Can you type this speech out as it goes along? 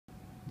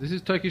This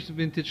is Turkish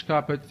vintage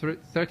carpet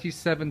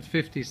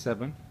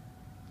 3757.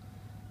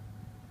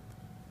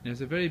 It's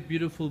a very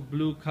beautiful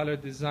blue color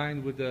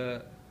design with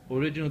the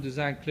original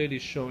design clearly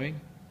showing.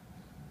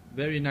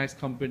 Very nice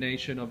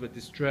combination of a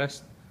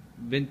distressed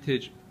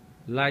vintage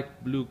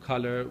light blue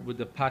color with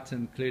the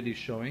pattern clearly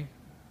showing.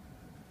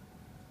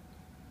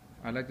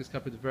 I like this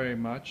carpet very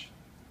much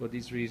for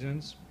these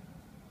reasons.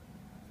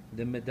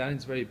 The medallion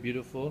is very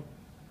beautiful.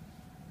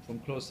 From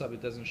close up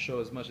it doesn't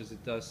show as much as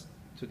it does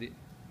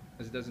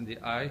in the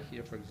eye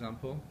here, for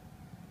example.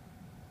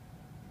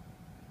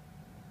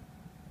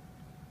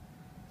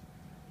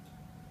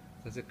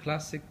 There's a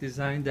classic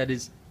design that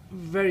is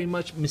very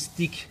much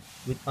mystique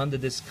under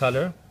this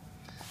color.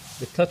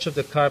 The touch of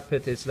the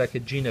carpet is like a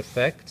jean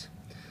effect.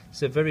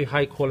 It's a very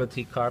high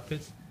quality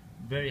carpet,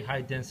 very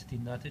high density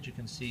nuttage, you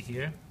can see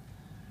here.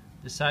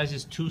 The size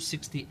is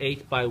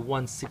 268 by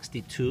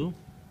 162.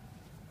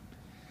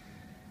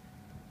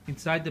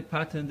 Inside the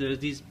pattern there are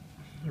these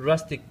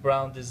rustic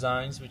brown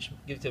designs which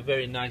give it a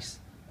very nice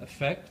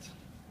effect.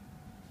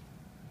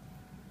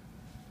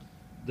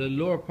 The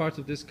lower part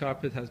of this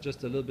carpet has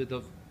just a little bit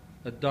of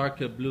a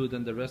darker blue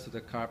than the rest of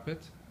the carpet.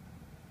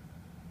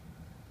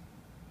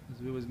 As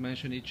we always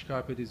mention, each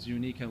carpet is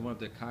unique and one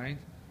of a kind,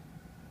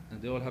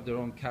 and they all have their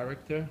own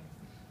character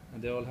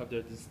and they all have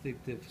their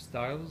distinctive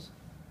styles.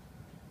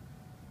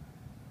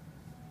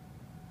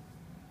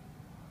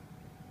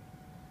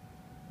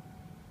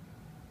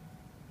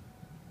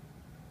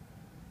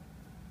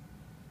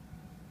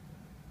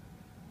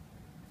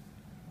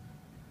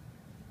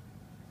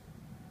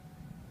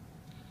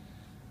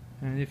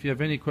 And if you have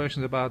any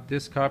questions about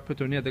this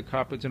carpet or any other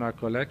carpets in our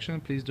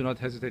collection, please do not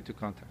hesitate to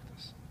contact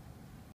us.